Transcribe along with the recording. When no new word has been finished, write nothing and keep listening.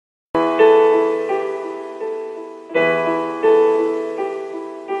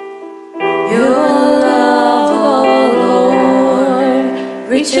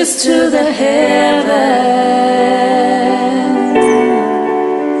reaches to the heavens.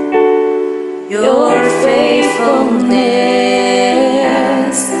 Your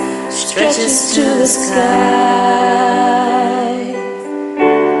faithfulness stretches to the sky.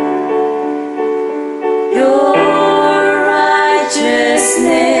 Your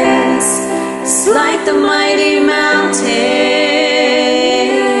righteousness is like the mighty mountain.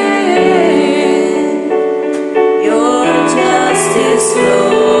 Your justice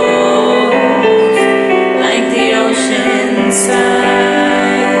flows like the ocean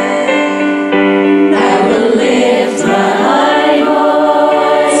side. I will lift my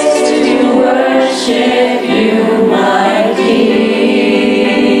voice to worship you, my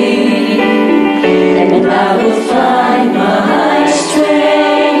King, and I will find my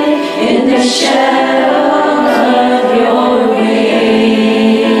strength in the shadow of your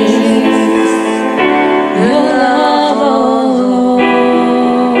wings. The love alone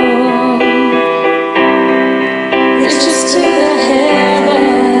reaches to the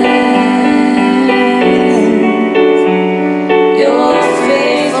heavens. Your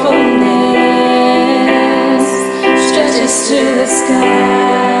faithfulness stretches to the skies.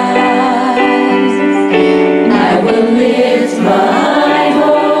 I will lift my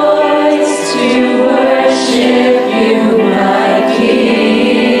voice to worship you, my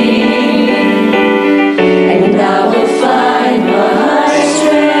King, and I will find my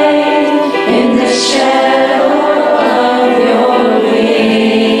strength in the shadow of your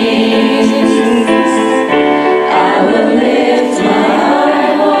wings. I will lift my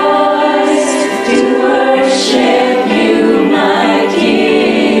voice to worship you, my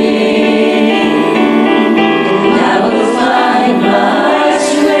King, and I will find my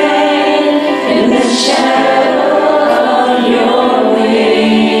strength in the shadow of your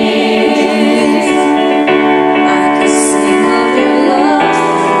wings. I could sing of your love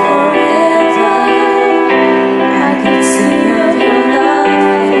forever. I could sing of your love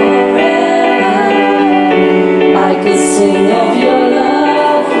forever. I could sing of your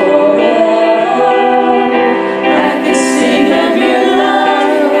love forever. I could sing of your love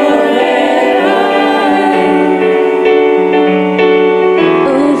forever.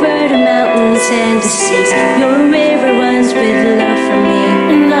 Over the mountains and the seas, your river runs with love for me.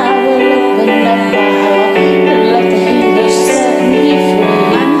 And I will open up my heart and let the He set me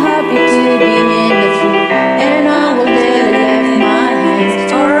free. I'm happy to be in with you, and I will never lift my hands,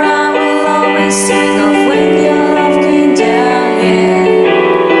 for I will always sing of when your love came down.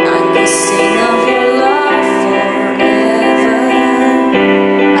 Yeah, I could sing of your love forever.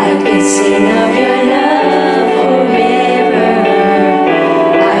 I could sing of your love forever.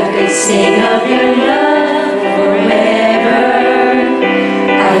 I could sing of your love forever.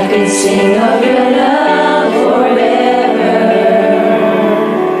 I could sing of your